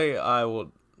 frankly, I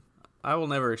will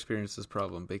never experience this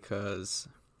problem because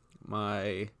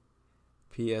my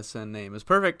PSN name is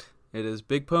perfect. It is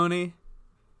Big Pony.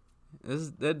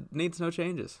 That needs no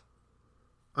changes.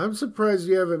 I'm surprised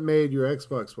you haven't made your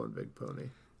Xbox One Big Pony.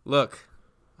 Look,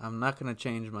 I'm not going to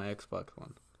change my Xbox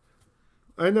One.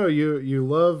 I know you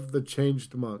love the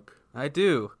changed monk. I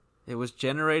do. It was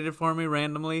generated for me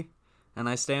randomly, and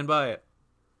I stand by it.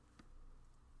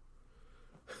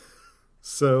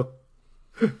 So,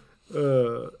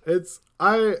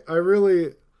 I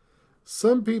really,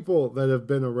 some people that have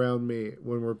been around me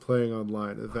when we're playing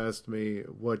online have asked me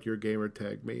what your gamer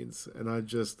tag means, and I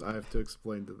have to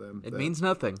explain to them. It means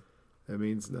nothing. It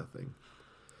means nothing.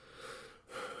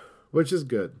 Which is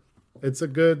good. It's a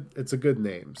good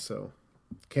name, so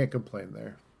can't complain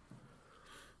there.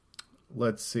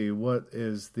 Let's see, what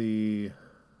is a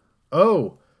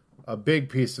big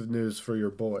piece of news for your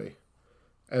boy,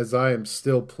 as I am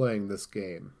still playing this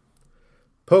game.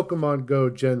 Pokemon Go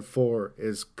Gen 4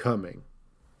 is coming.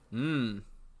 And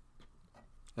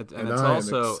And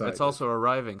it's also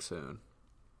arriving soon.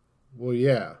 Well,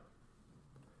 yeah.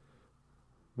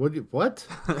 What?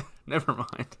 Never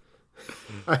mind.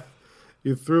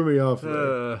 You threw me off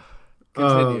there.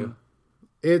 Continue.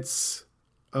 It's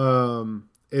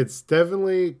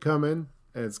definitely coming,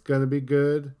 and it's gonna be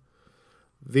good.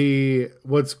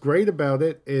 What's great about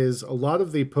it is a lot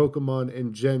of the Pokemon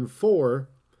in Gen 4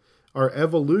 are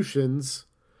evolutions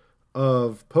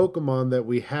of Pokemon that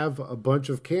we have a bunch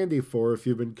of candy for if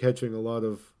you've been catching a lot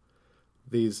of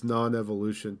these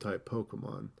non-evolution type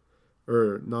Pokemon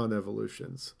or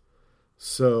non-evolutions.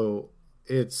 So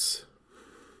it's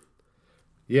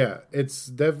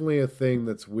definitely a thing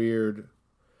that's weird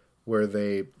where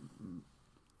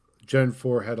Gen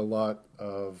 4 had a lot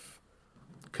of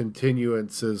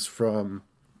continuances from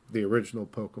the original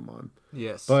Pokemon.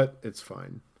 Yes. But it's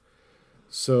fine.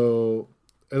 So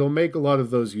it'll make a lot of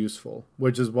those useful,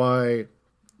 which is why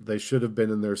they should have been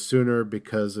in there sooner,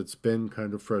 because it's been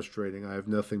kind of frustrating. I have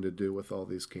nothing to do with all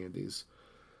these candies,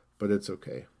 but it's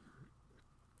okay.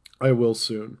 I will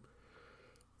soon.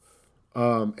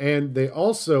 And they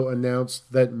also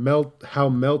announced that how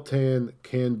Meltan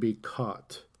can be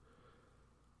caught.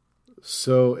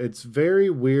 So it's very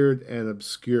weird and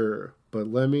obscure, but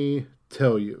let me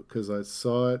tell you, because I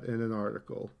saw it in an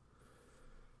article.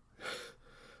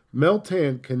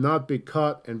 Meltan cannot be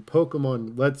caught in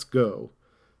Pokemon Let's Go,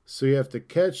 so you have to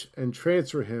catch and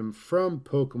transfer him from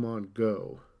Pokemon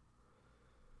Go.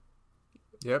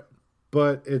 Yep.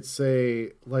 But it's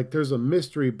there's a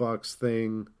mystery box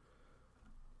thing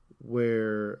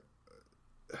where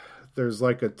there's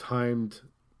like a timed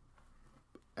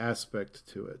aspect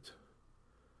to it.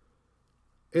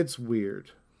 It's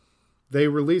weird. They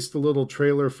released a little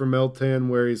trailer for Meltan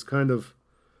where he's kind of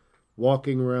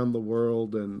walking around the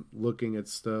world and looking at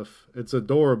stuff. It's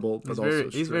adorable, but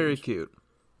he's very cute.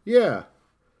 Yeah.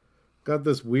 Got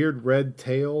this weird red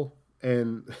tail,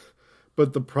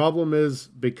 but the problem is,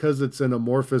 because it's an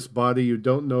amorphous body, you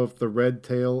don't know if the red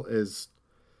tail is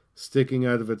sticking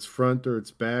out of its front or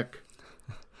its back.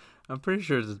 I'm pretty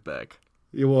sure it's his back.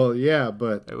 Yeah, well, yeah,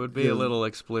 but it would be a little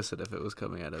explicit if it was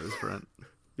coming out of his front.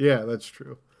 Yeah, that's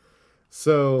true.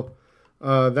 So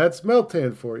that's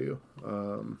Meltan for you.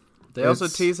 They also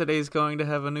tease that he's going to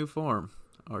have a new form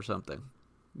or something.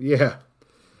 Yeah.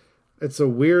 It's a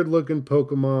weird looking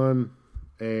Pokemon,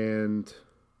 and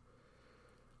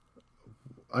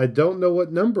I don't know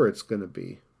what number it's going to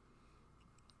be.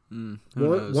 Who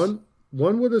knows?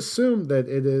 One would assume that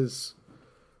it is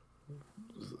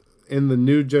in the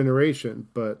new generation,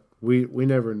 but we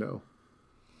never know.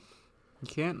 You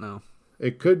can't know.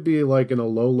 It could be like an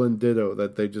Alolan Ditto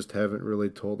that they just haven't really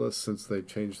told us since they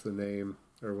changed the name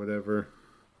or whatever.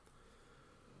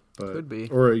 But, could be.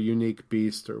 Or a unique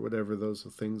beast or whatever those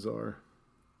things are.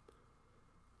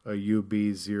 A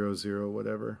UB00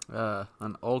 whatever.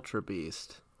 An Ultra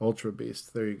Beast. Ultra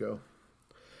Beast. There you go.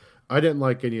 I didn't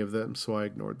like any of them, so I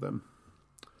ignored them.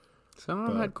 Some of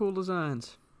them had cool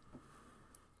designs.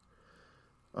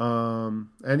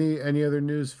 Any other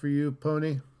news for you,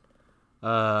 Pony?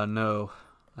 No.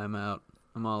 I'm out.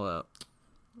 I'm all out.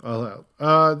 All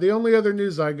out. The only other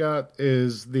news I got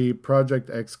is the Project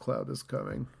X Cloud is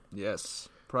coming. Yes.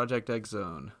 Project X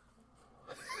Zone.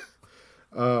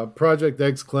 Project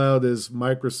X Cloud is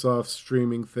Microsoft's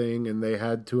streaming thing, and they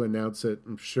had to announce it,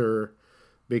 I'm sure,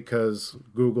 because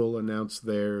Google announced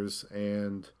theirs,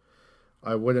 and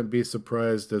I wouldn't be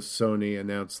surprised if Sony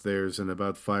announced theirs in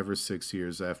about 5 or 6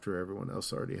 years after everyone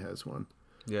else already has one.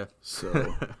 Yeah.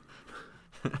 So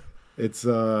it's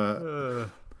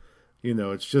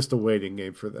it's just a waiting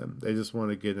game for them. They just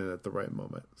want to get in at the right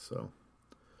moment. So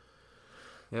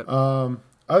yep.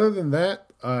 Other than that,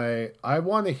 I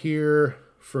want to hear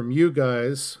from you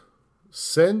guys.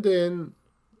 Send in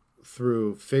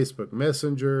through Facebook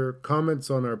Messenger, comments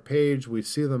on our page. We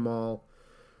see them all.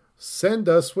 Send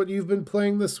us what you've been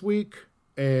playing this week.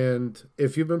 And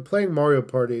if you've been playing Mario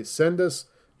Party, send us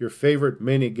your favorite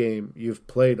mini game you've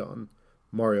played on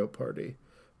Mario Party.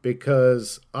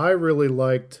 Because I really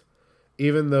liked,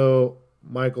 even though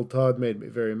Michael Todd made me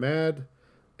very mad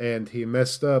and he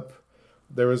messed up,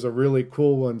 there was a really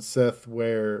cool one, Seth,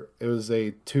 where it was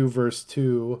a 2 versus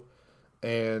 2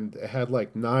 and it had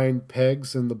like 9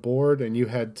 pegs in the board, and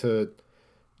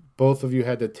both of you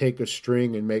had to take a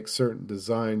string and make certain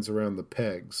designs around the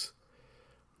pegs.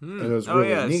 And it was really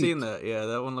neat. I've seen that. Yeah,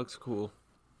 that one looks cool.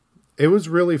 It was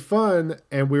really fun,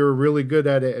 and we were really good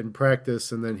at it in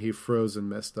practice, and then he froze and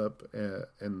messed up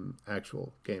in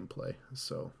actual gameplay.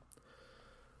 So,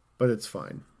 but it's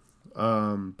fine.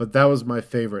 But that was my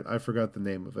favorite. I forgot the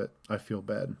name of it. I feel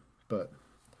bad. But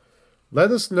let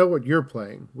us know what you're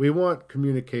playing. We want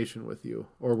communication with you,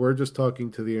 or we're just talking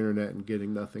to the internet and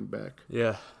getting nothing back.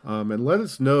 Yeah. And let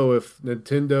us know if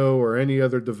Nintendo or any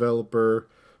other developer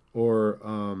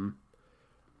or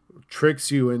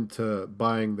tricks you into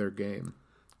buying their game,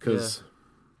 because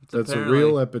that's a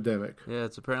real epidemic. Yeah,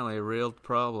 it's apparently a real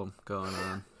problem going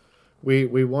on.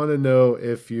 We want to know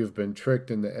if you've been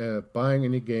tricked into buying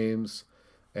any games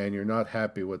and you're not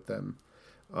happy with them.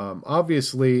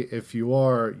 Obviously, if you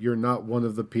are, you're not one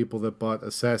of the people that bought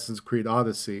Assassin's Creed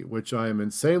Odyssey, which I am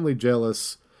insanely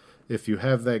jealous if you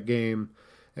have that game,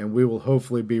 and we will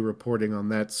hopefully be reporting on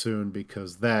that soon,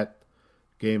 because that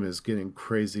game is getting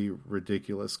crazy,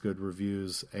 ridiculous good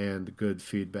reviews and good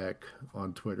feedback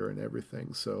on Twitter and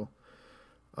everything. So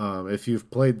if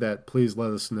you've played that, please let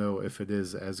us know if it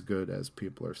is as good as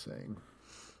people are saying.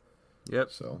 Yep.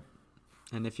 So,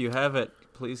 and if you have it,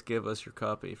 please give us your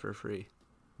copy for free.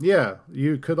 Yeah,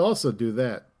 you could also do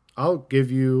that. I'll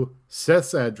give you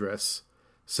Seth's address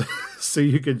so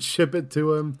you can ship it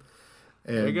to him,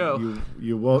 and there you go.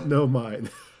 You won't know mine.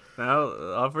 Now,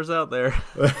 offers out there.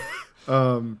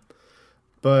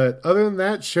 But other than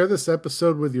that, share this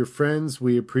episode with your friends.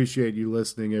 We appreciate you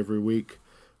listening every week,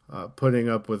 putting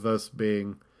up with us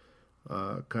being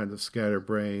kind of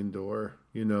scatterbrained or,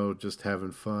 just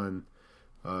having fun.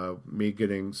 Me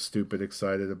getting stupid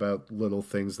excited about little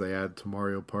things they add to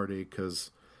Mario Party because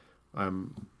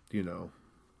I'm,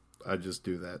 I just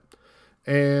do that.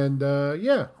 And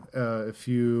if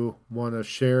you want to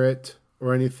share it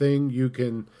or anything, you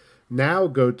can now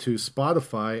go to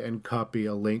Spotify and copy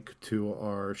a link to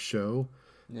our show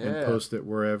and post it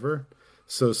wherever.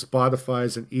 So Spotify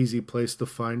is an easy place to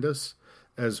find us,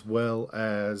 as well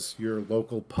as your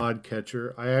local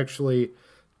podcatcher. I actually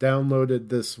downloaded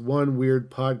this one weird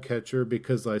podcatcher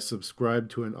because I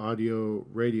subscribed to an audio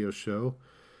radio show.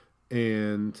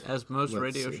 And as most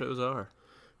radio shows are.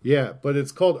 Yeah, but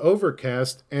it's called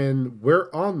Overcast, and we're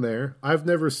on there. I've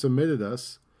never submitted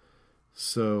us.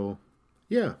 So,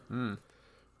 yeah.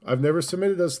 I've never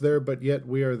submitted us there, but yet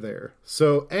we are there.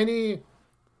 So, any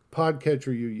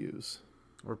podcatcher you use,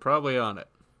 we're probably on it.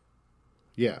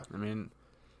 Yeah. I mean,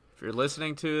 if you're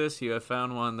listening to this, you have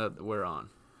found one that we're on.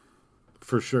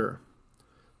 For sure.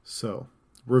 So,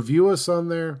 review us on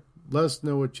there. Let us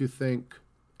know what you think.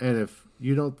 And if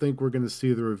you don't think we're going to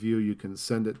see the review, you can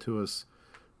send it to us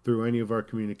through any of our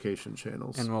communication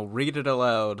channels. And we'll read it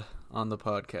aloud on the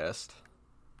podcast.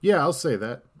 Yeah, I'll say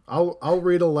that. I'll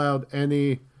read aloud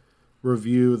any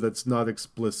review that's not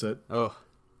explicit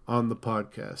on the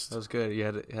podcast. That was good. You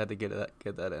had to get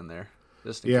that in there.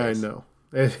 Just in case. I know.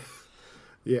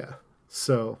 Yeah.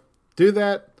 So do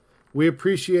that. We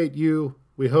appreciate you.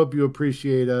 We hope you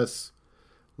appreciate us.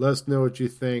 Let us know what you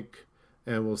think.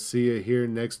 And we'll see you here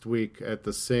next week at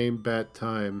the same bat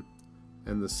time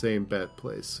and the same bat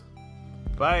place.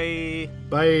 Bye.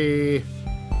 Bye.